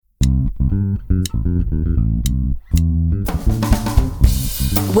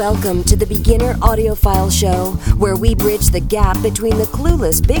Welcome to the Beginner Audiophile Show, where we bridge the gap between the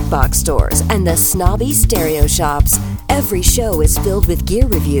clueless big box stores and the snobby stereo shops. Every show is filled with gear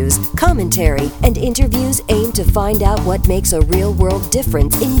reviews, commentary, and interviews aimed to find out what makes a real-world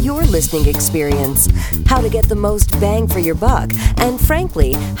difference in your listening experience, how to get the most bang for your buck, and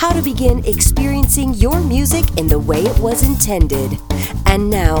frankly, how to begin experiencing your music in the way it was intended. And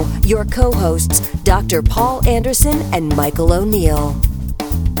now, your co-hosts, Dr. Paul Anderson and Michael O'Neill.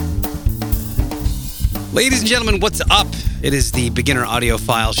 Ladies and gentlemen, what's up? It is the Beginner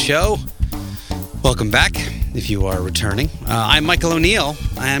Audiophile Show. Welcome back, if you are returning. I'm Michael O'Neill.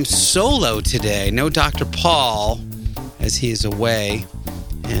 I am solo today. No Dr. Paul, as he is away,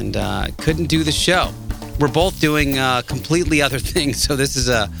 and couldn't do the show. We're both doing completely other things, so this is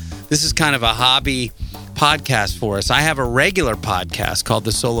kind of a hobby podcast for us. I have a regular podcast called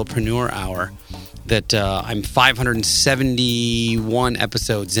the Solopreneur Hour that I'm 571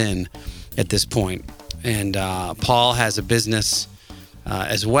 episodes in at this point. And Paul has a business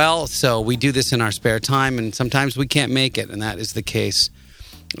as well, so we do this in our spare time, and sometimes we can't make it, and that is the case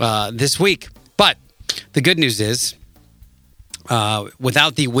this week. But the good news is,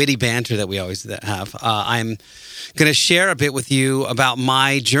 without the witty banter that we always have, I'm going to share a bit with you about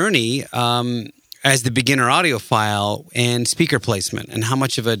my journey as the beginner audiophile and speaker placement and how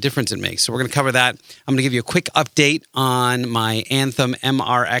much of a difference it makes. So we're going to cover that. I'm going to give you a quick update on my Anthem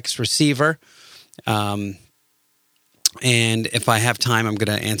MRX receiver. And if I have time, I'm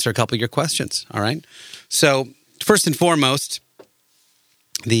going to answer a couple of your questions. All right. So first and foremost,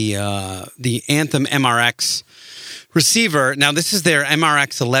 the Anthem MRX receiver. Now, this is their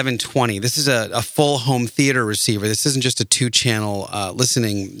MRX 1120. This is a full home theater receiver. This isn't just a 2-channel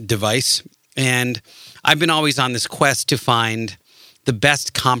listening device. And I've been always on this quest to find the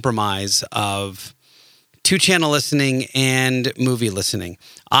best compromise of 2-channel listening and movie listening.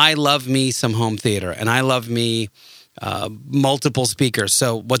 I love me some home theater, and I love me multiple speakers.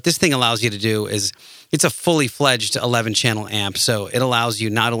 So what this thing allows you to do is it's a fully fledged 11-channel amp. So it allows you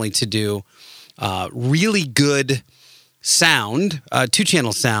not only to do really good sound,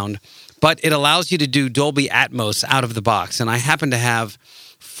 2-channel sound, but it allows you to do Dolby Atmos out of the box. And I happen to have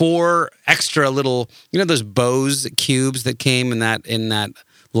 4 extra little, those Bose cubes that came in that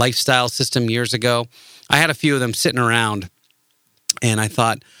lifestyle system years ago. I had a few of them sitting around, and I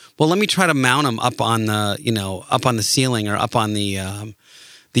thought, well, let me try to mount them up on the ceiling or up on the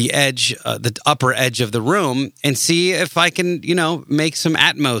edge, the upper edge of the room, and see if I can, make some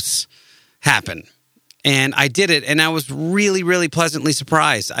Atmos happen. And I did it, and I was really, really pleasantly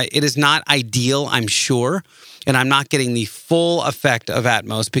surprised. It is not ideal, I'm sure, and I'm not getting the full effect of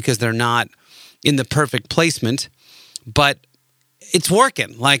Atmos because they're not in the perfect placement, but it's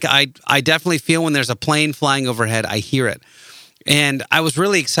working. Like I definitely feel when there's a plane flying overhead, I hear it. And I was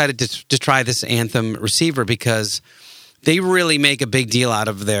really excited to try this Anthem receiver because they really make a big deal out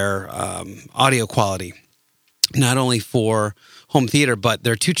of their audio quality, not only for home theater, but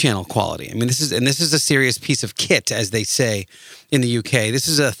their 2-channel quality. I mean, this is a serious piece of kit, as they say in the UK. This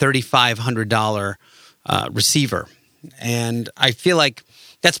is a $3,500 receiver. And I feel like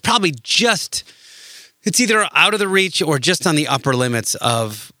that's probably it's either out of the reach or just on the upper limits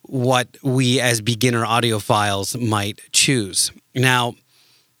of what we as beginner audiophiles might choose. Now,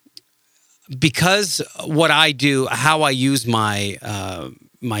 because what I do, how I use my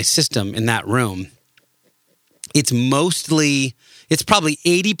system in that room, it's probably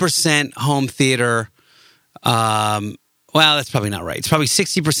 80% home theater. Well, that's probably not right. It's probably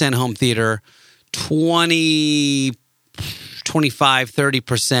 60% home theater, 25,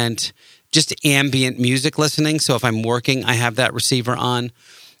 30% just ambient music listening. So if I'm working, I have that receiver on.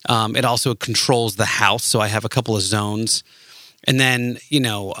 It also controls the house. So I have a couple of zones. And then,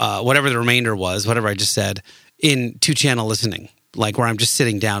 whatever the remainder was, whatever I just said, in 2-channel listening, like where I'm just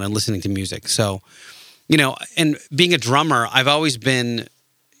sitting down and listening to music. So, and being a drummer, I'm always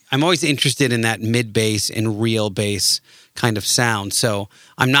interested in that mid-bass and real bass kind of sound. So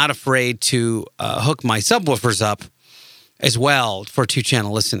I'm not afraid to hook my subwoofers up as well for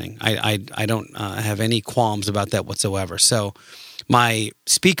 2-channel listening. I don't have any qualms about that whatsoever. So my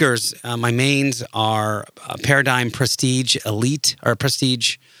speakers, my mains are Paradigm Prestige Elite, or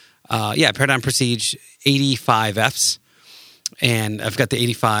Prestige, Paradigm Prestige 85Fs. And I've got the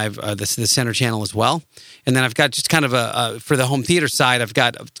 85, the center channel as well. And then I've got just kind of for the home theater side, I've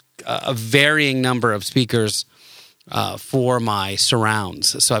got a varying number of speakers for my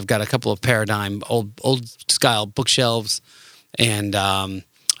surrounds. So I've got a couple of Paradigm old style bookshelves, and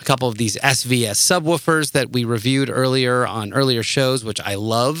a couple of these SVS subwoofers that we reviewed earlier on earlier shows, which I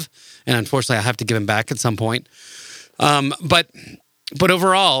love. And unfortunately, I have to give them back at some point. But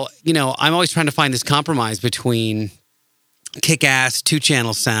overall, I'm always trying to find this compromise between kick-ass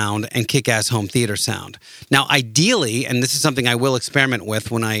 2-channel sound and kick-ass home theater sound. Now, ideally, and this is something I will experiment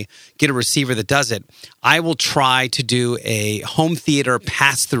with when I get a receiver that does it, I will try to do a home theater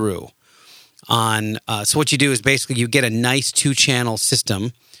pass-through on. So what you do is basically you get a nice 2-channel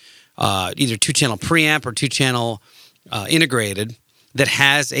system, either 2-channel preamp or 2-channel integrated, that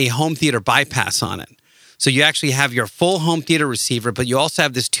has a home theater bypass on it. So you actually have your full home theater receiver, but you also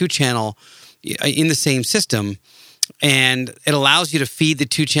have this 2-channel in the same system, and it allows you to feed the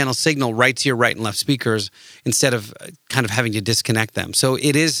 2-channel signal right to your right and left speakers instead of kind of having to disconnect them. So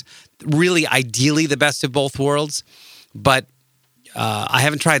it is really ideally the best of both worlds, but I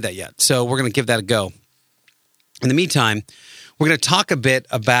haven't tried that yet. So we're going to give that a go. In the meantime, we're going to talk a bit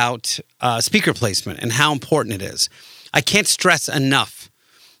about speaker placement and how important it is. I can't stress enough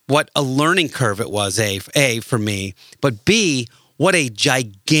what a learning curve it was, A, for me, but B, what a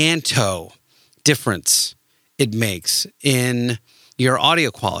giganto difference it makes in your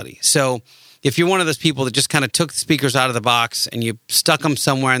audio quality. So if you're one of those people that just kind of took the speakers out of the box and you stuck them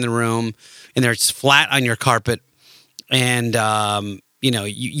somewhere in the room and they're flat on your carpet and,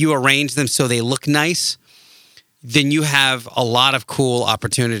 you arrange them so they look nice, then you have a lot of cool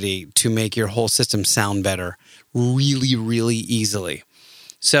opportunity to make your whole system sound better really, really easily.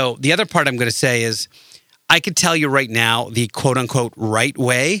 So the other part I'm going to say is I could tell you right now the quote-unquote right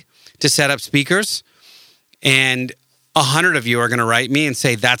way to set up speakers, and 100 of you are going to write me and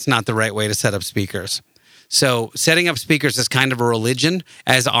say that's not the right way to set up speakers. So setting up speakers is kind of a religion,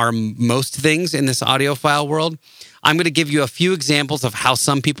 as are most things in this audiophile world. I'm going to give you a few examples of how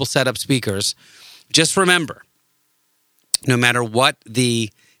some people set up speakers. Just remember, no matter what the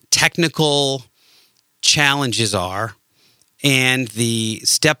technical challenges are and the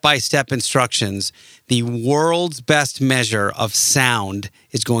step-by-step instructions, the world's best measure of sound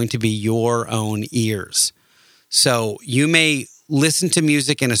is going to be your own ears. So you may listen to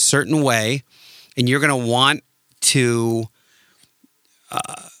music in a certain way, and you're going to want to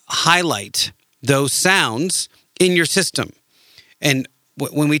highlight those sounds in your system. And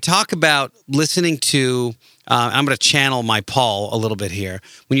when we talk about listening to, I'm going to channel my Paul a little bit here.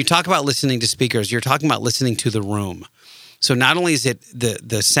 When you talk about listening to speakers, you're talking about listening to the room. So not only is it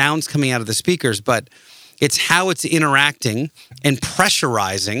the sounds coming out of the speakers, but it's how it's interacting and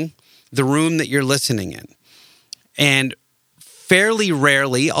pressurizing the room that you're listening in. And fairly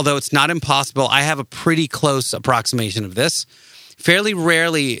rarely, although it's not impossible, I have a pretty close approximation of this. Fairly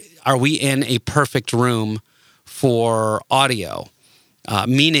rarely are we in a perfect room for audio,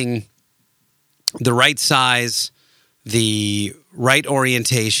 meaning the right size, the right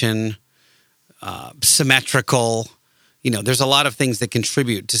orientation, symmetrical. There's a lot of things that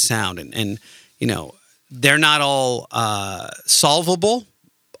contribute to sound, and they're not all solvable.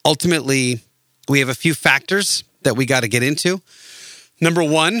 Ultimately, we have a few factors that we got to get into. Number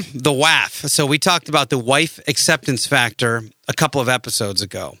one, the WAF. So we talked about the wife acceptance factor a couple of episodes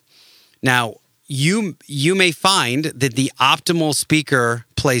ago. Now, you may find that the optimal speaker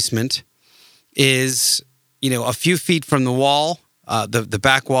placement is, a few feet from the wall, the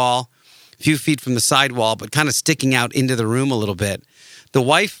back wall, a few feet from the side wall, but kind of sticking out into the room a little bit. The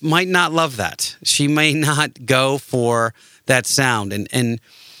wife might not love that. She may not go for that sound. And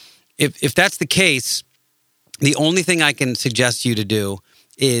if that's the case, the only thing I can suggest you to do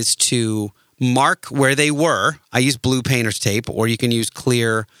is to mark where they were. I use blue painter's tape, or you can use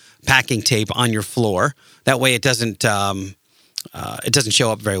clear packing tape on your floor. That way it doesn't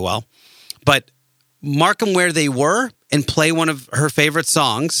show up very well. But mark them where they were and play one of her favorite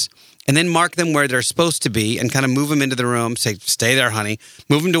songs, and then mark them where they're supposed to be and kind of move them into the room. Say, stay there, honey.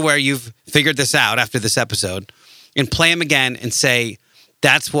 Move them to where you've figured this out after this episode, and play them again and say,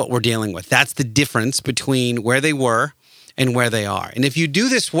 that's what we're dealing with. That's the difference between where they were and where they are. And if you do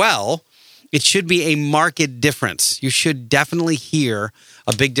this well, it should be a marked difference. You should definitely hear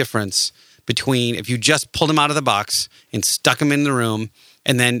a big difference between if you just pulled them out of the box and stuck them in the room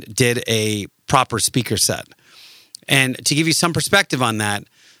and then did a proper speaker set. And to give you some perspective on that,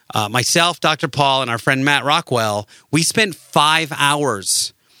 myself, Dr. Paul, and our friend Matt Rockwell, we spent 5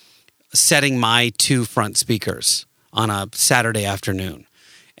 hours setting my 2 front speakers on a Saturday afternoon.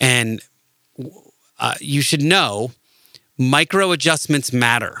 And you should know micro adjustments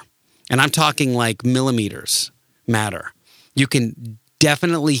matter. And I'm talking like millimeters matter. You can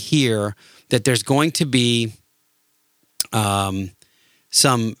definitely hear that there's going to be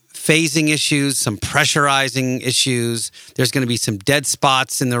some phasing issues, some pressurizing issues. There's going to be some dead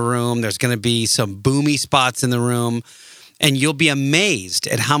spots in the room. There's going to be some boomy spots in the room. And you'll be amazed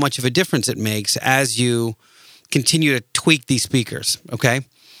at how much of a difference it makes as you continue to tweak these speakers, okay?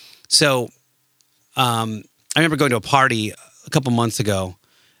 So I remember going to a party a couple months ago,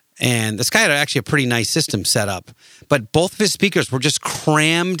 and this guy had actually a pretty nice system set up. But both of his speakers were just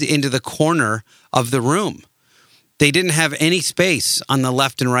crammed into the corner of the room. They didn't have any space on the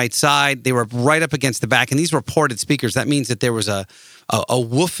left and right side. They were right up against the back. And these were ported speakers. That means that there was a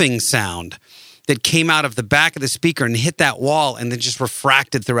woofing sound that came out of the back of the speaker and hit that wall and then just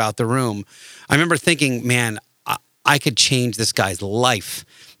refracted throughout the room. I remember thinking, man, I could change this guy's life.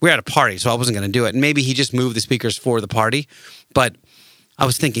 We were at a party, so I wasn't going to do it. And maybe he just moved the speakers for the party. But I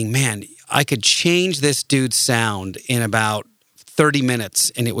was thinking, man, I could change this dude's sound in about 30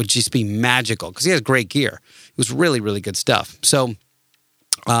 minutes and it would just be magical because he has great gear. It was really, really good stuff. So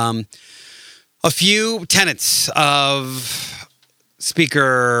a few tenets of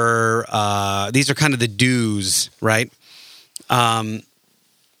speaker, these are kind of the do's, right? There's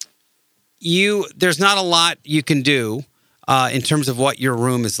not a lot you can do in terms of what your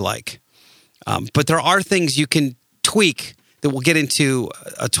room is like. But there are things you can tweak that we'll get into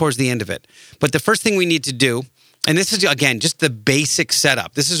towards the end of it. But the first thing we need to do, and this is, again, just the basic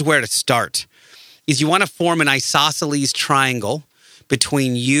setup. This is where to start, is you want to form an isosceles triangle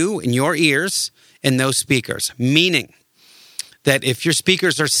between you and your ears and those speakers, meaning that if your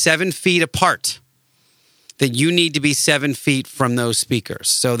speakers are 7 feet apart, that you need to be 7 feet from those speakers.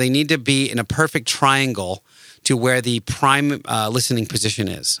 So they need to be in a perfect triangle to where the prime listening position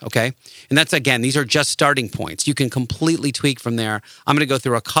is, okay? And that's, again, these are just starting points. You can completely tweak from there. I'm going to go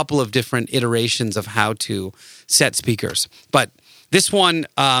through a couple of different iterations of how to set speakers. But this one,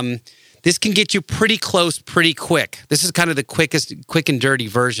 this can get you pretty close pretty quick. This is kind of the quick and dirty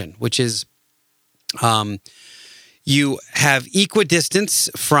version, which is you have equidistance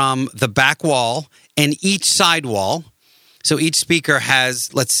from the back wall and each side wall. So each speaker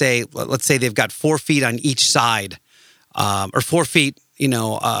has, let's say they've got 4 feet on each side, or 4 feet,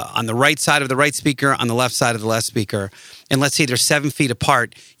 on the right side of the right speaker, on the left side of the left speaker. And let's say they're 7 feet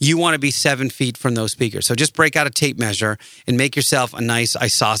apart. You want to be 7 feet from those speakers. So just break out a tape measure and make yourself a nice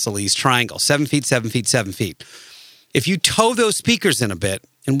isosceles triangle. 7 feet, 7 feet, 7 feet. If you toe those speakers in a bit,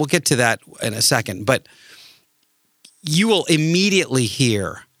 and we'll get to that in a second, but you will immediately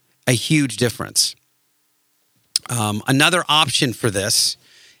hear a huge difference. Another option for this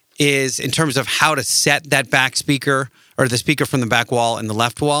is in terms of how to set that back speaker or the speaker from the back wall and the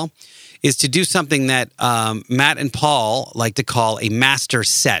left wall is to do something that Matt and Paul like to call a master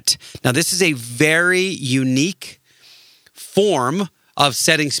set. Now, this is a very unique form of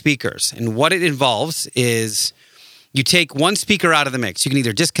setting speakers. And what it involves is you take one speaker out of the mix. You can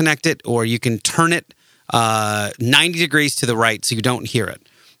either disconnect it or you can turn it 90 degrees to the right so you don't hear it,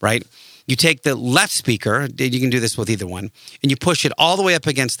 right? You take the left speaker, you can do this with either one, and you push it all the way up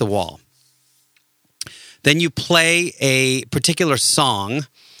against the wall. Then you play a particular song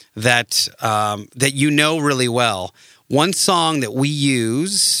that you know really well. One song that we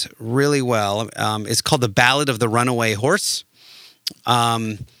use really well is called The Ballad of the Runaway Horse.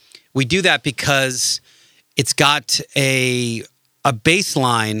 We do that because it's got a bass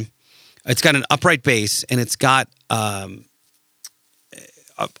line. It's got an upright bass, and it's got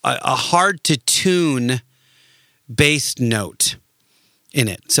a hard-to-tune bass note in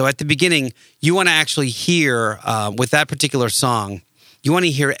it. So at the beginning, you want to actually hear, with that particular song, you want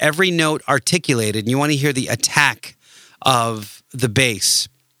to hear every note articulated, and you want to hear the attack of the bass.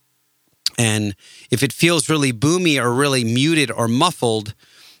 And if it feels really boomy or really muted or muffled,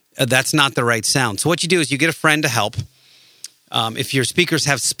 that's not the right sound. So what you do is you get a friend to help. If your speakers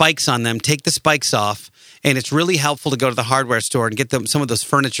have spikes on them, take the spikes off. And it's really helpful to go to the hardware store and get them some of those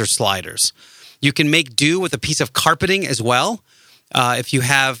furniture sliders. You can make do with a piece of carpeting as well. If you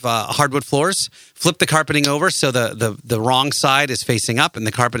have hardwood floors, flip the carpeting over so the wrong side is facing up and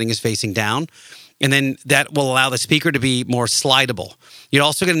the carpeting is facing down. And then that will allow the speaker to be more slidable. You're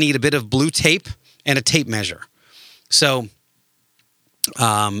also going to need a bit of blue tape and a tape measure. So,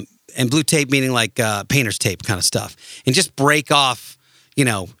 and blue tape meaning like painter's tape kind of stuff. And just break off,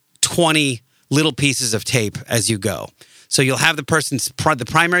 20 little pieces of tape as you go. So you'll have the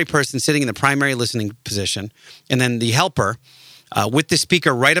primary person sitting in the primary listening position, and then the helper with the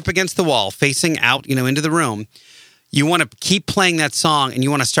speaker right up against the wall, facing out, into the room. You want to keep playing that song, and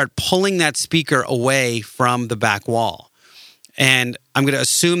you want to start pulling that speaker away from the back wall. And I'm going to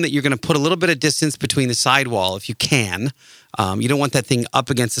assume that you're going to put a little bit of distance between the sidewall if you can. You don't want that thing up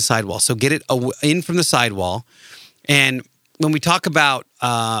against the sidewall. So get it in from the sidewall. And when we talk about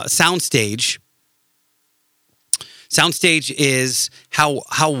soundstage is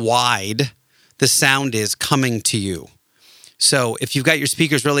how wide the sound is coming to you. So if you've got your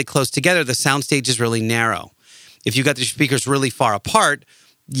speakers really close together, the soundstage is really narrow. If you've got your speakers really far apart,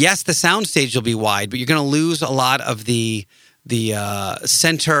 yes, the soundstage will be wide, but you're going to lose a lot of the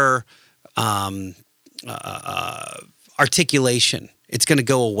center articulation. It's going to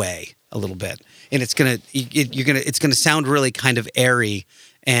go away a little bit, and it's going to sound really kind of airy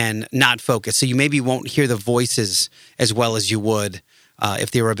and not focused. So you maybe won't hear the voices as well as you would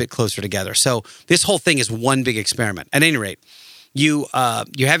if they were a bit closer together. So this whole thing is one big experiment. At any rate, you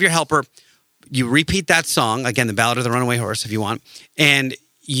have your helper. You repeat that song, again, the Ballad of the Runaway Horse, if you want, and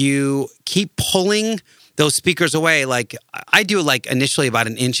you keep pulling those speakers away. Like I do, like initially about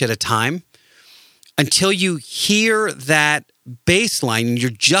an inch at a time, until you hear that bass line. And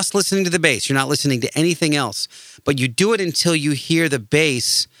you're just listening to the bass. You're not listening to anything else. But you do it until you hear the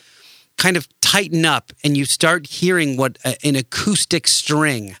bass kind of tighten up and you start hearing what an acoustic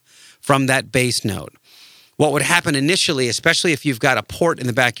string from that bass note. What would happen initially, especially if you've got a port in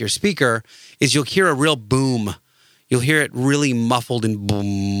the back of your speaker, is you'll hear a real boom. You'll hear it really muffled and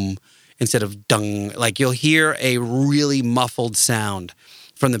boom instead of dung. Like you'll hear a really muffled sound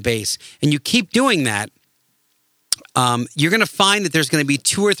from the bass. And you keep doing that, you're going to find that there's going to be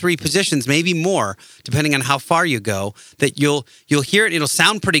 2 or 3 positions, maybe more, depending on how far you go, that you'll hear it. It'll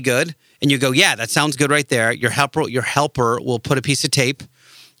sound pretty good. And you go, yeah, that sounds good right there. Your helper will put a piece of tape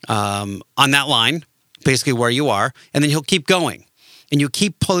on that line, basically where you are, and then he'll keep going. And you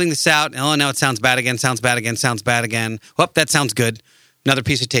keep pulling this out. Oh, no, it sounds bad again, sounds bad again, sounds bad again. Oh, that sounds good. Another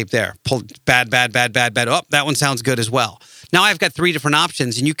piece of tape there. Pull bad. Oh, that one sounds good as well. Now I've got 3 different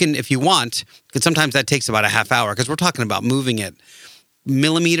options, and you can, if you want, because sometimes that takes about a half hour, because we're talking about moving it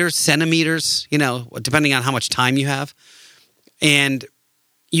millimeters, centimeters, depending on how much time you have. And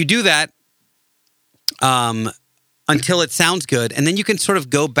you do that until it sounds good, and then you can sort of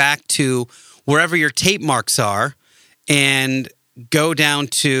go back to wherever your tape marks are and go down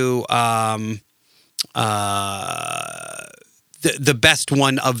to the best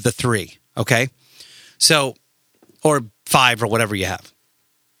one of the 3, okay? So, or 5 or whatever you have.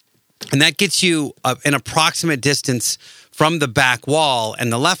 And that gets you an approximate distance from the back wall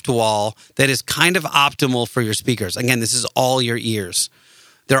and the left wall that is kind of optimal for your speakers. Again, this is all your ears.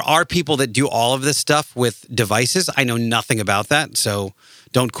 There are people that do all of this stuff with devices. I know nothing about that, so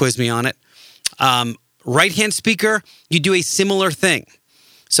don't quiz me on it. Right-hand speaker, you do a similar thing.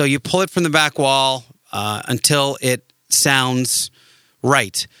 So you pull it from the back wall until it sounds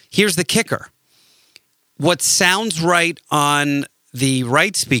right. Here's the kicker. What sounds right on the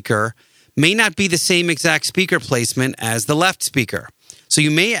right speaker may not be the same exact speaker placement as the left speaker. So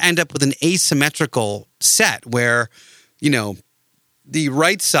you may end up with an asymmetrical set where, the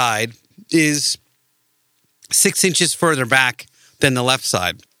right side is 6 inches further back than the left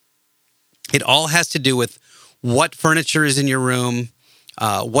side. It all has to do with what furniture is in your room,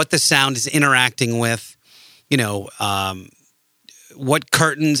 what the sound is interacting with, what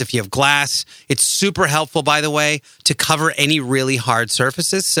curtains, if you have glass. It's super helpful, by the way, to cover any really hard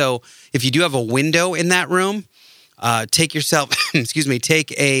surfaces. So if you do have a window in that room, make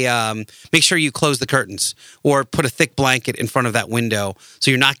sure you close the curtains or put a thick blanket in front of that window so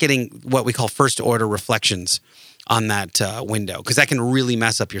you're not getting what we call first order reflections on that window, because that can really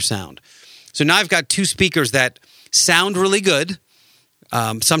mess up your sound. So now I've got 2 speakers that sound really good.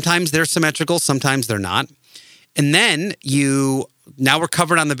 Sometimes they're symmetrical, sometimes they're not. And then now we're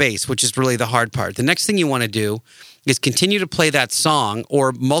covered on the bass, which is really the hard part. The next thing you want to do is continue to play that song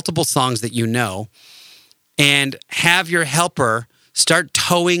or multiple songs that you know, and have your helper start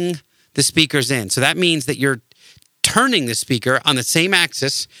towing the speakers in. So that means that you're turning the speaker on the same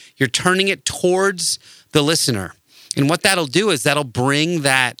axis. You're turning it towards the listener. And what that'll do is that'll bring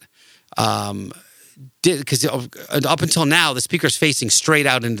that, because up until now, the speaker's facing straight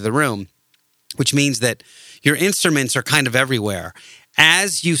out into the room, which means that your instruments are kind of everywhere.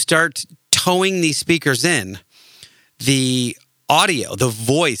 As you start towing these speakers in, the audio, the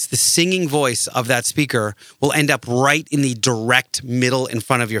voice, the singing voice of that speaker will end up right in the direct middle in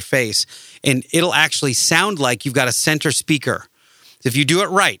front of your face. And it'll actually sound like you've got a center speaker. If you do it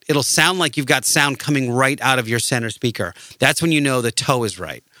right, it'll sound like you've got sound coming right out of your center speaker. That's when you know the toe is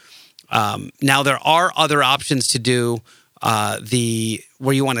right. Now, there are other options to do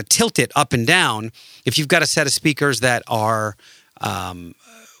where you want to tilt it up and down. If you've got a set of speakers that are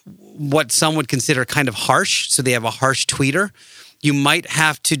what some would consider kind of harsh, so they have a harsh tweeter, you might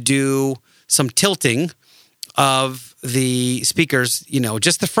have to do some tilting of the speakers,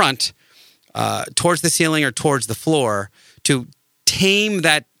 just the front, towards the ceiling or towards the floor to tame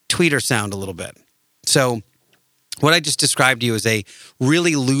that tweeter sound a little bit. So what I just described to you is a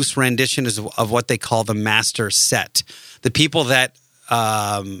really loose rendition of what they call the master set. The people that,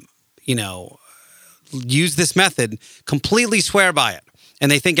 use this method completely swear by it, and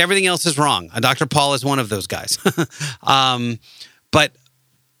they think everything else is wrong. Dr. Paul is one of those guys. But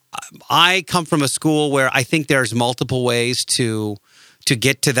I come from a school where I think there's multiple ways to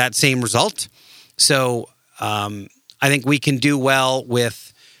get to that same result. So I think we can do well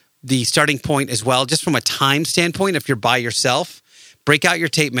with the starting point as well, just from a time standpoint. If you're by yourself, break out your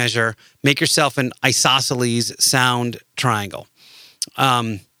tape measure, make yourself an isosceles sound triangle.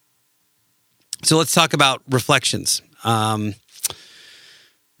 So let's talk about reflections. One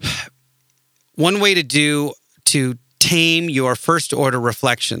way to tame your first order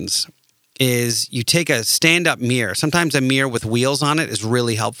reflections is you take a stand-up mirror. Sometimes a mirror with wheels on it is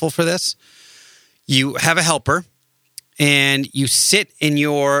really helpful for this. You have a helper, and you sit in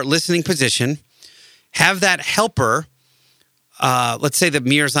your listening position. Have that helper, let's say the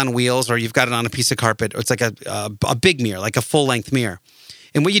mirror's on wheels, or you've got it on a piece of carpet, or it's like a big mirror, like a full-length mirror.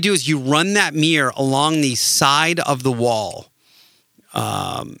 And what you do is you run that mirror along the side of the wall,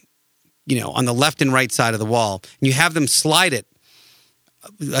 on the left and right side of the wall. And you have them slide it.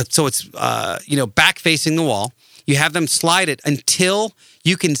 So it's, back facing the wall. You have them slide it until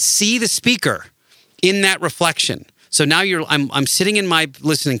you can see the speaker in that reflection. So now I'm sitting in my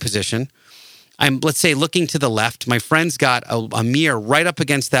listening position. I'm, let's say, looking to the left. My friend's got a mirror right up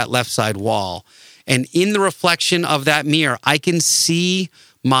against that left side wall. And in the reflection of that mirror, I can see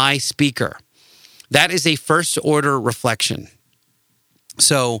my speaker. That is a first order reflection.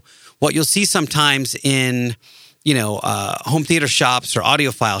 So what you'll see sometimes in, home theater shops or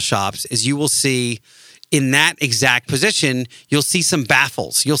audiophile shops is you will see in that exact position, you'll see some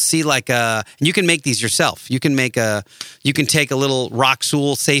baffles. You'll see and you can make these yourself. You can take a little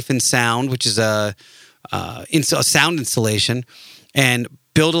Roxul Safe and Sound, which is a sound installation, and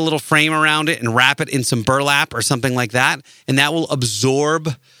build a little frame around it and wrap it in some burlap or something like that, and that will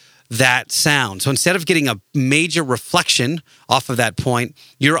absorb that sound. So instead of getting a major reflection off of that point,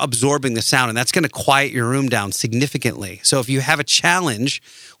 you're absorbing the sound, and that's going to quiet your room down significantly. So if you have a challenge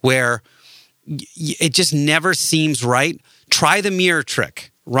where it just never seems right, try the mirror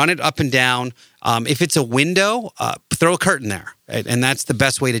trick. Run it up and down. If it's a window, throw a curtain there, right? And that's the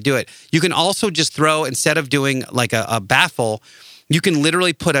best way to do it. You can also just throw, instead of doing like a baffle, you can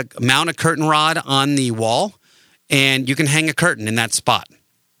literally mount a curtain rod on the wall, and you can hang a curtain in that spot.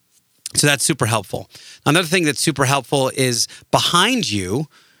 So that's super helpful. Another thing that's super helpful is behind you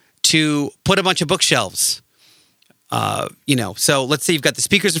to put a bunch of bookshelves. So let's say you've got the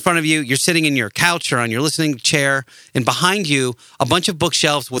speakers in front of you, you're sitting in your couch or on your listening chair, and behind you, a bunch of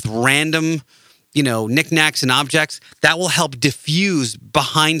bookshelves with random, knickknacks and objects. That will help diffuse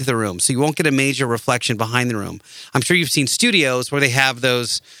behind the room, so you won't get a major reflection behind the room. I'm sure you've seen studios where they have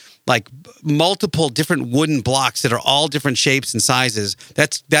those like multiple different wooden blocks that are all different shapes and sizes.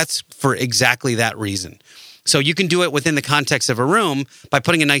 That's for exactly that reason. So you can do it within the context of a room by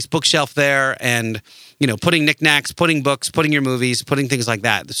putting a nice bookshelf there and, putting knickknacks, putting books, putting your movies, putting things like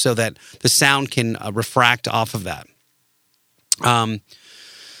that so that the sound can refract off of that.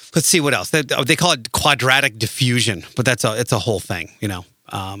 Let's see what else. They call it quadratic diffusion, but it's a whole thing,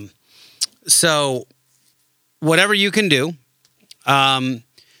 So whatever you can do,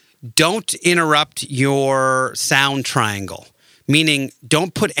 don't interrupt your sound triangle, meaning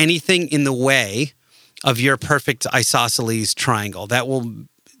don't put anything in the way of your perfect isosceles triangle. That will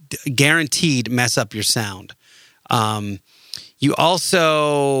guaranteed mess up your sound. You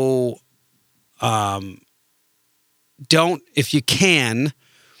also don't, if you can,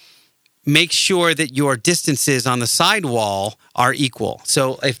 make sure that your distances on the sidewall are equal.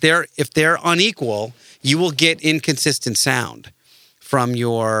 So if they're unequal, you will get inconsistent sound from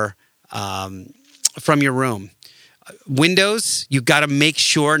your room. Windows, you've got to make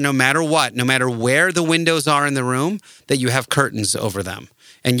sure no matter where the windows are in the room, that you have curtains over them.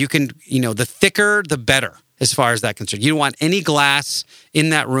 And you can, the thicker, the better as far as that concerned. You don't want any glass in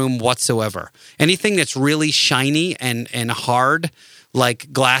that room whatsoever. Anything that's really shiny and hard,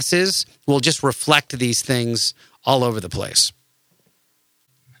 like glasses, will just reflect these things all over the place.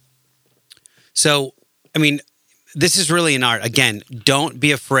 So, this is really an art. Again, don't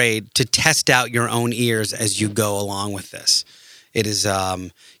be afraid to test out your own ears as you go along with this. It is,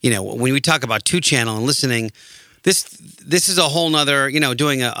 when we talk about 2-channel and listening, this is a whole nother,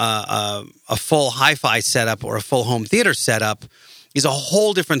 doing a full hi-fi setup or a full home theater setup is a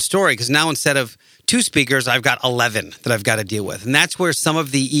whole different story, because now instead of 2 speakers, I've got 11 that I've got to deal with. And that's where some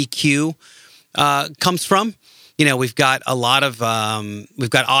of the EQ comes from. We've got a lot of, we've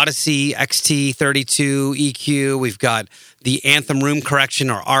got Odyssey, XT32, EQ. We've got the Anthem Room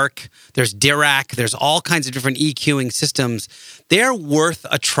Correction or ARC. There's Dirac. There's all kinds of different EQing systems. They're worth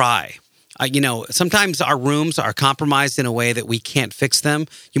a try. Sometimes our rooms are compromised in a way that we can't fix them.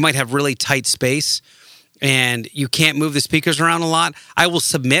 You might have really tight space and you can't move the speakers around a lot. I will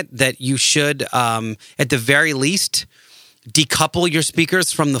submit that you should, at the very least, decouple your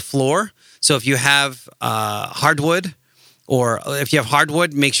speakers from the floor. So if you have hardwood, or if you have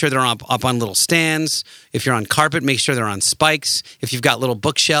hardwood, make sure they're up on little stands. If you're on carpet, make sure they're on spikes. If you've got little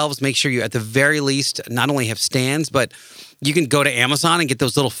bookshelves, make sure you, at the very least, not only have stands, but you can go to Amazon and get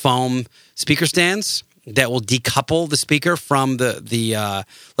those little foam speaker stands that will decouple the speaker from the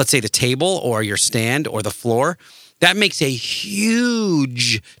let's say the table or your stand or the floor. That makes a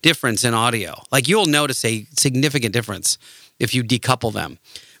huge difference in audio. Like, you'll notice a significant difference if you decouple them.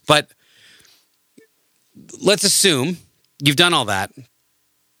 But let's assume you've done all that.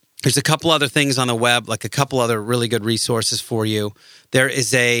 There's a couple other things on the web, like a couple other really good resources for you.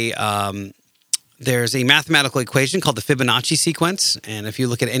 There's a mathematical equation called the Fibonacci sequence. And if you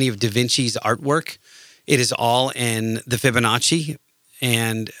look at any of Da Vinci's artwork, it is all in the Fibonacci.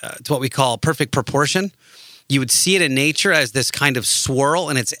 And it's what we call perfect proportion. You would see it in nature as this kind of swirl,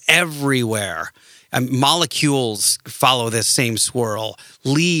 and it's everywhere. Molecules follow this same swirl.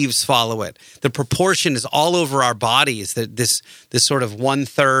 Leaves follow it. The proportion is all over our bodies. This sort of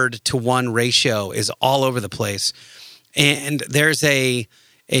 1/3 to 1 ratio is all over the place. And there's a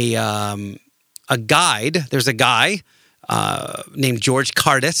guide. There's a guy named George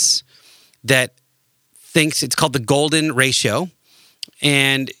Cardis that thinks it's called the golden ratio.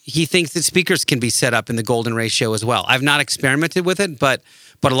 And he thinks that speakers can be set up in the golden ratio as well. I've not experimented with it, but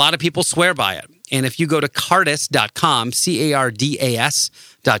a lot of people swear by it. And if you go to Cardis.com,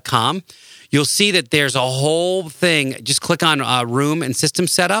 CARDAS.com, you'll see that there's a whole thing. Just click on room and system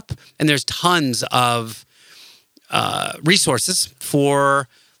setup, and there's tons of resources for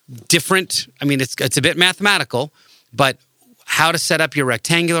different, it's a bit mathematical, but how to set up your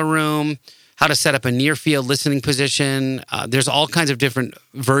rectangular room, how to set up a near-field listening position. There's all kinds of different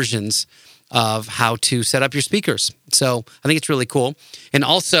versions of how to set up your speakers. So I think it's really cool. And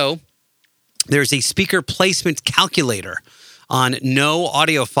also, there's a speaker placement calculator on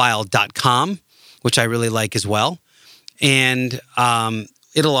noaudiophile.com, which I really like as well. And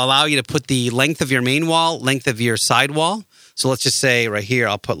it'll allow you to put the length of your main wall, length of your side wall. So let's just say right here,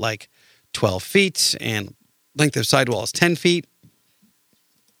 I'll put like 12 feet and length of side wall is 10 feet.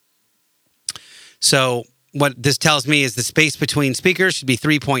 So what this tells me is the space between speakers should be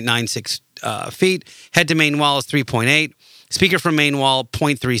 3.96 feet. Head to main wall is 3.8. Speaker from main wall,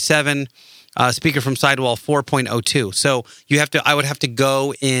 0.37. Speaker from sidewall, 4.02. So I would have to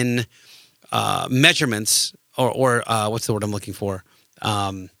go in measurements or what's the word I'm looking for?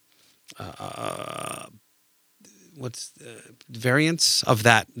 What's the variance of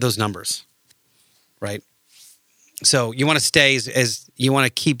those numbers, right? So you want to stay as you want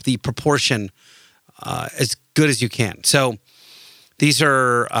to keep the proportion as good as you can. So these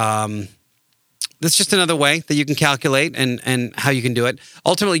are that's just another way that you can calculate and how you can do it.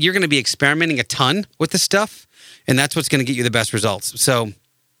 Ultimately, you're going to be experimenting a ton with this stuff, and that's what's going to get you the best results. So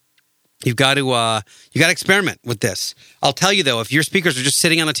you've got to experiment with this. I'll tell you, though, if your speakers are just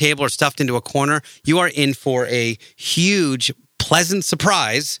sitting on the table or stuffed into a corner, you are in for a huge, pleasant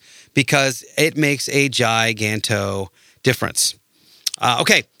surprise because it makes a giganto difference.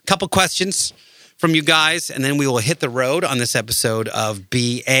 Okay, couple questions from you guys, and then we will hit the road on this episode of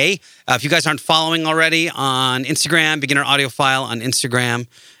BA. If you guys aren't following already on Instagram, Beginner Audiophile on Instagram,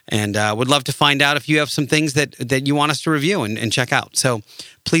 and would love to find out if you have some things that you want us to review and check out. So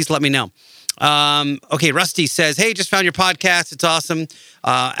please let me know. Okay, Rusty says, hey, just found your podcast. It's awesome.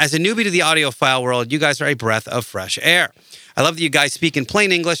 As a newbie to the audiophile world, you guys are a breath of fresh air. I love that you guys speak in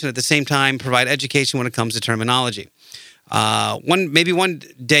plain English and at the same time provide education when it comes to terminology. Maybe one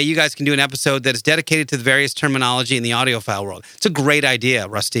day you guys can do an episode that is dedicated to the various terminology in the audiophile world. It's a great idea,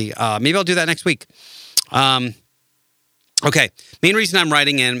 Rusty. Maybe I'll do that next week. Okay, main reason I'm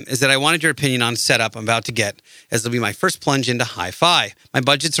writing in is that I wanted your opinion on setup I'm about to get, as it'll be my first plunge into hi-fi. My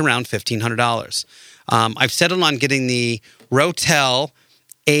budget's around $1,500. I've settled on getting the Rotel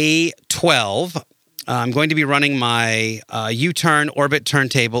A12. I'm going to be running my U-turn Orbit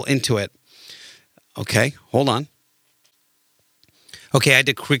turntable into it. Okay, hold on. Okay, I had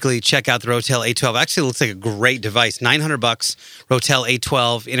to quickly check out the Rotel A12. Actually, it looks like a great device. $900, Rotel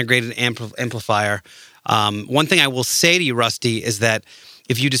A12 integrated amplifier. One thing I will say to you, Rusty, is that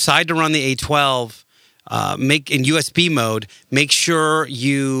if you decide to run the A12, make in USB mode, make sure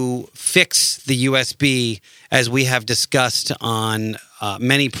you fix the USB as we have discussed on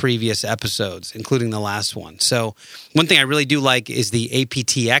many previous episodes, including the last one. So one thing I really do like is the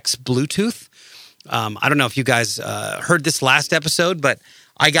aptX Bluetooth. I don't know if you guys heard this last episode, but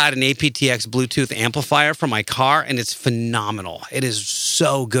I got an aptX Bluetooth amplifier for my car, and it's phenomenal. It is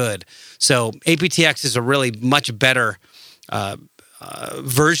so good. So aptX is a really much better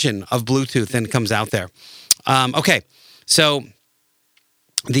version of Bluetooth than comes out there. Okay, so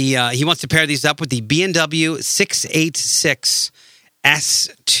he wants to pair these up with the B&W 686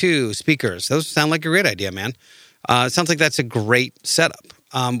 S2 speakers. Those sound like a great idea, man. It sounds like that's a great setup.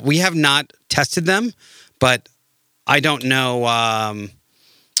 We have not tested them, but I don't know.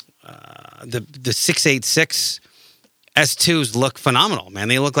 The 686 S2s look phenomenal, man.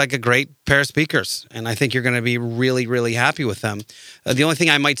 They look like a great pair of speakers, and I think you're going to be really, really happy with them. The only thing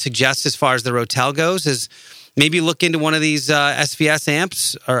I might suggest as far as the Rotel goes is maybe look into one of these SVS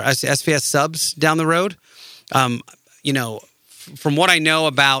amps or SVS subs down the road. From what I know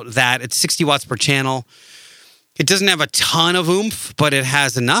about that, it's 60 watts per channel. It doesn't have a ton of oomph, but it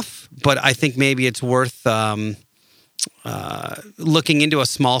has enough. But I think maybe it's worth looking into a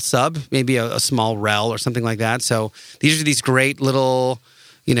small sub, maybe a small rel or something like that. So these are these great little,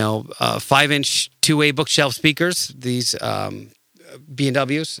 5-inch two-way bookshelf speakers, these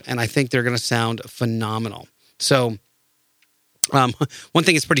B&Ws, and I think they're going to sound phenomenal. So one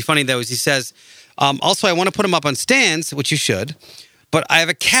thing that's pretty funny, though, is he says, also, I want to put them up on stands, which you should, but I have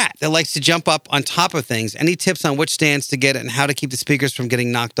a cat that likes to jump up on top of things. Any tips on which stands to get and how to keep the speakers from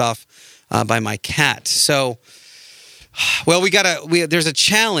getting knocked off by my cat? So, well, there's a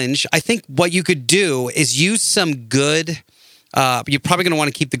challenge. I think what you could do is use some good, you're probably going to want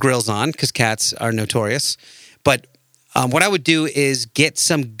to keep the grills on because cats are notorious. But what I would do is get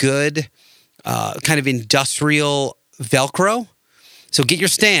some good kind of industrial Velcro. So get your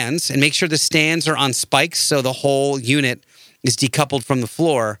stands and make sure the stands are on spikes so the whole unit is decoupled from the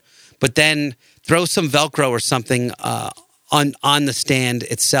floor. But then throw some Velcro or something on the stand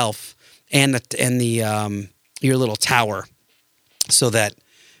itself and the your little tower, so that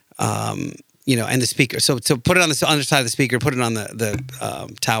and the speaker. So put it on the underside of the speaker, put it on the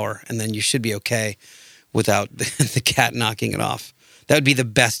tower, and then you should be okay without the cat knocking it off. That would be the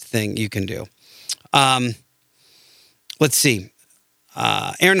best thing you can do. Let's see.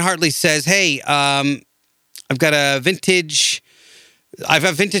 Aaron Hartley says, "Hey, I've got a vintage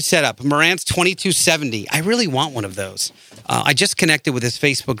setup, Marantz 2270. I really want one of those. I just connected with this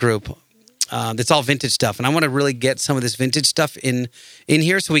Facebook group that's all vintage stuff, and I want to really get some of this vintage stuff in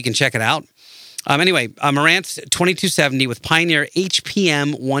here so we can check it out. Anyway, Marantz 2270 with Pioneer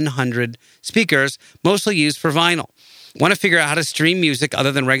HPM 100 speakers, mostly used for vinyl. Want to figure out how to stream music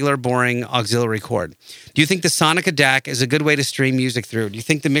other than regular, boring auxiliary cord. Do you think the Sonica DAC is a good way to stream music through? Do you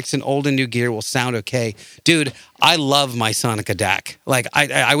think the mix in old and new gear will sound okay? Dude, I love my Sonica DAC. Like,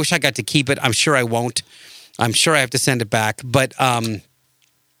 I wish I got to keep it. I'm sure I won't. I'm sure I have to send it back. But I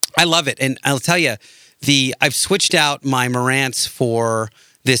love it. And I'll tell you, I've switched out my Marantz for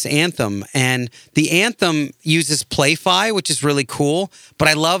this Anthem, and the Anthem uses Play-Fi, which is really cool, but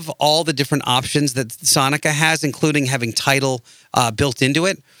I love all the different options that Sonica has, including having Tidal built into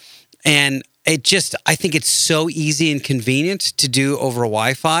it. And I think it's so easy and convenient to do over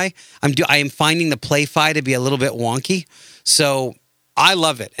Wi-Fi. I am finding the Play-Fi to be a little bit wonky, so I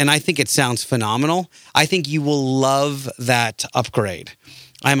love it, and I think it sounds phenomenal. I think you will love that upgrade.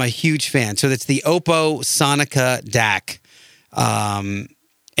 I'm a huge fan. So that's the Oppo Sonica DAC.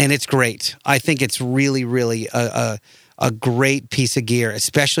 And it's great. I think it's really, really a great piece of gear,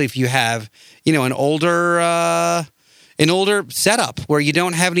 especially if you have, an older setup where you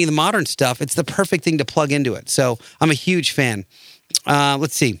don't have any of the modern stuff. It's the perfect thing to plug into it. So I'm a huge fan.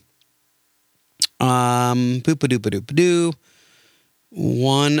 Let's see. Boop-a-doop-a-doop-a-doo.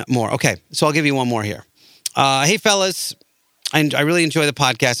 One more. Okay, so I'll give you one more here. Hey, fellas. I really enjoy the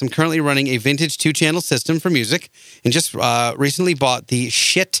podcast. I'm currently running a vintage 2-channel system for music and just recently bought the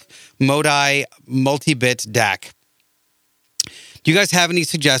Shit Modi multi-bit DAC. Do you guys have any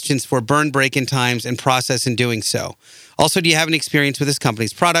suggestions for burn break-in times and process in doing so? Also, do you have any experience with this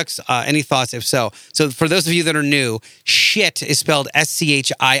company's products? Any thoughts, if so? So for those of you that are new, Shit is spelled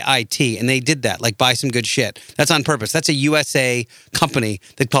SCHIIT, and they did that, like buy some good shit. That's on purpose. That's a USA company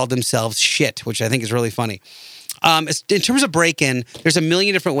that called themselves Shit, which I think is really funny. In terms of break-in, there's a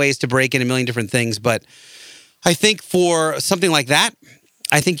million different ways to break in a million different things, but I think for something like that,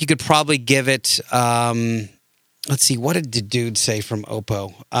 I think you could probably give it, let's see, what did the dude say from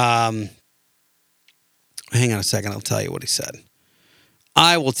Oppo? Hang on a second, I'll tell you what he said.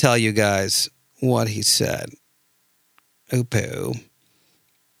 I will tell you guys what he said. Oppo.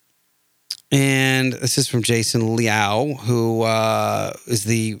 And this is from Jason Liao, who is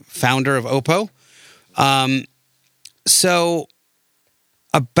the founder of Oppo. So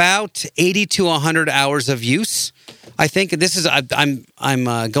about 80 to 100 hours of use. I think this is I'm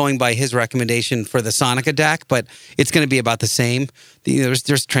going by his recommendation for the Sonica DAC, but it's going to be about the same.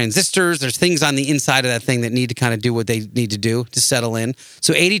 There's transistors, there's things on the inside of that thing that need to kind of do what they need to do to settle in.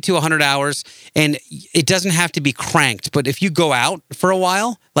 So 80 to 100 hours, and it doesn't have to be cranked. But if you go out for a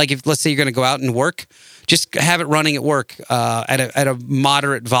while, like if let's say you're going to go out and work, just have it running at work at a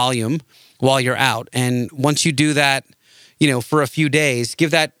moderate volume while you're out. And once you do that, for a few days, give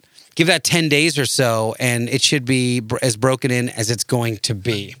that 10 days or so, and it should be as broken in as it's going to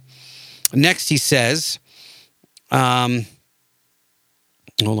be. Next, he says, hold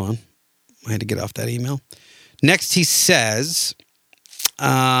on. I had to get off that email. Next, he says,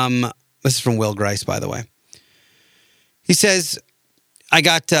 this is from Will Grice, by the way. He says, I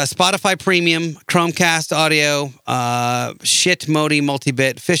got Spotify Premium, Chromecast Audio, Shit Modi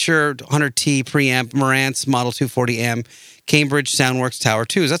Multibit, Fisher 100T Preamp, Marantz Model 240M, Cambridge Soundworks Tower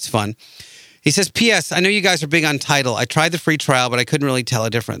 2s. That's fun. He says, P.S. I know you guys are big on Tidal. I tried the free trial, but I couldn't really tell a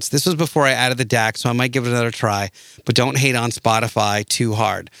difference. This was before I added the DAC, so I might give it another try, but don't hate on Spotify too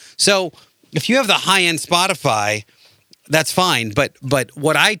hard. So if you have the high-end Spotify, that's fine. But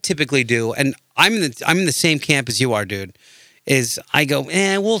what I typically do, and I'm in the same camp as you are, dude, is I go,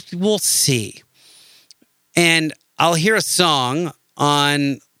 we'll see. And I'll hear a song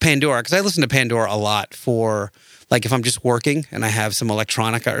on Pandora, because I listen to Pandora a lot for, like, if I'm just working and I have some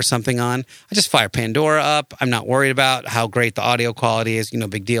electronica or something on, I just fire Pandora up. I'm not worried about how great the audio quality is,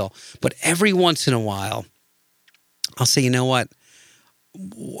 big deal. But every once in a while, I'll say, you know what?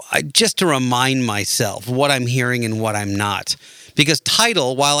 Just to remind myself what I'm hearing and what I'm not. Because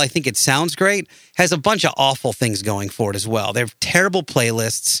Tidal, while I think it sounds great, has a bunch of awful things going for it as well. They have terrible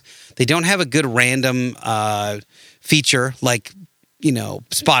playlists. They don't have a good random feature like,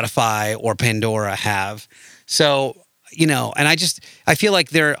 Spotify or Pandora have. So, and I feel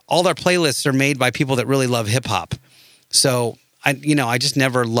like all their playlists are made by people that really love hip hop. So, I just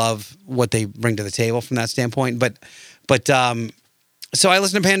never love what they bring to the table from that standpoint. But so I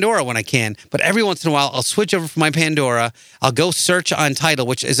listen to Pandora when I can, but every once in a while I'll switch over from my Pandora. I'll go search on Tidal,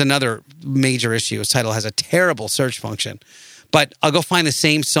 which is another major issue. Tidal has a terrible search function. But I'll go find the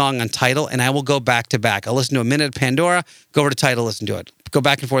same song on Tidal, and I will go back to back. I'll listen to a minute of Pandora, go over to Tidal, listen to it. Go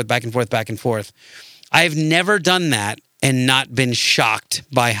back and forth, back and forth, back and forth. I've never done that and not been shocked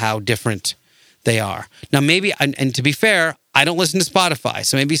by how different they are. Now, maybe, and to be fair, I don't listen to Spotify,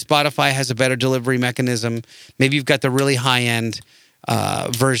 so maybe Spotify has a better delivery mechanism. Maybe you've got the really high-end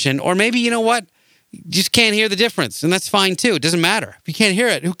version, or maybe, you know what? You just can't hear the difference, and that's fine too. It doesn't matter. If you can't hear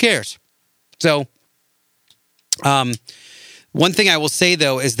it, who cares? So, one thing I will say,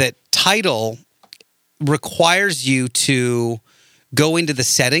 though, is that Tidal requires you to go into the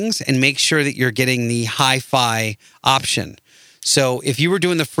settings and make sure that you're getting the hi-fi option. So if you were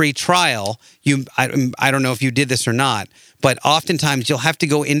doing the free trial, I don't know if you did this or not, but oftentimes you'll have to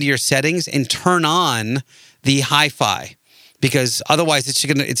go into your settings and turn on the hi-fi, because otherwise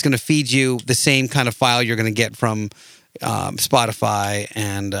it's gonna feed you the same kind of file you're gonna get from Spotify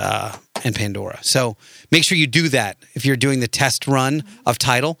and Pandora. So make sure you do that if you're doing the test run of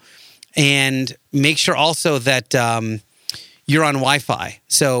Tidal, and make sure also that you're on Wi-Fi.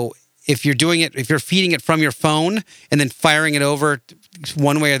 So if you're doing it, if you're feeding it from your phone and then firing it over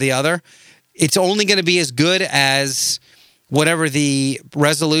one way or the other, it's only going to be as good as whatever the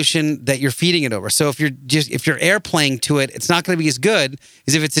resolution that you're feeding it over. So if you're airplaying to it, it's not going to be as good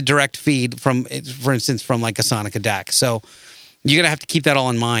as if it's a direct feed from, for instance, from like a Sonica DAC. So you're going to have to keep that all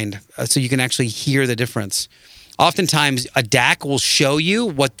in mind so you can actually hear the difference. Oftentimes, a DAC will show you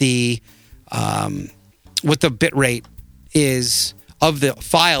what the bit rate is of the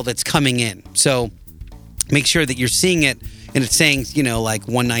file that's coming in. So make sure that you're seeing it and it's saying, like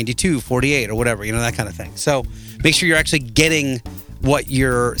 192, 48 or whatever, that kind of thing. So make sure you're actually getting what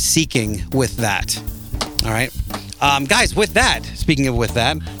you're seeking with that. All right. Guys, speaking of with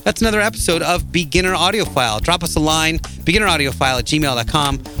that, that's another episode of Beginner Audiophile. Drop us a line,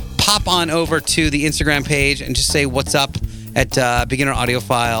 beginneraudiophile@gmail.com. Pop on over to the Instagram page and just say what's up at Beginner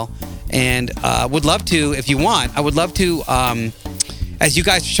Audiophile. And would love to, if you want, I would love to, as you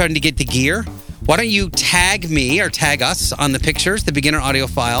guys are starting to get the gear, why don't you tag me or tag us on the pictures, the Beginner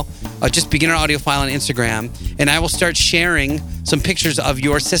Audiophile, just Beginner Audiophile on Instagram, and I will start sharing some pictures of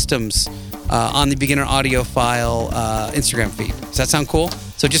your systems on the Beginner Audiophile Instagram feed. Does that sound cool?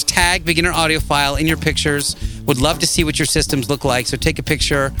 So just tag Beginner Audiophile in your pictures. Would love to see what your systems look like. So take a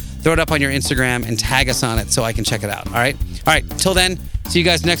picture, throw it up on your Instagram and tag us on it so I can check it out. All right. Till then, see you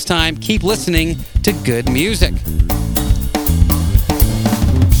guys next time. Keep listening to good music.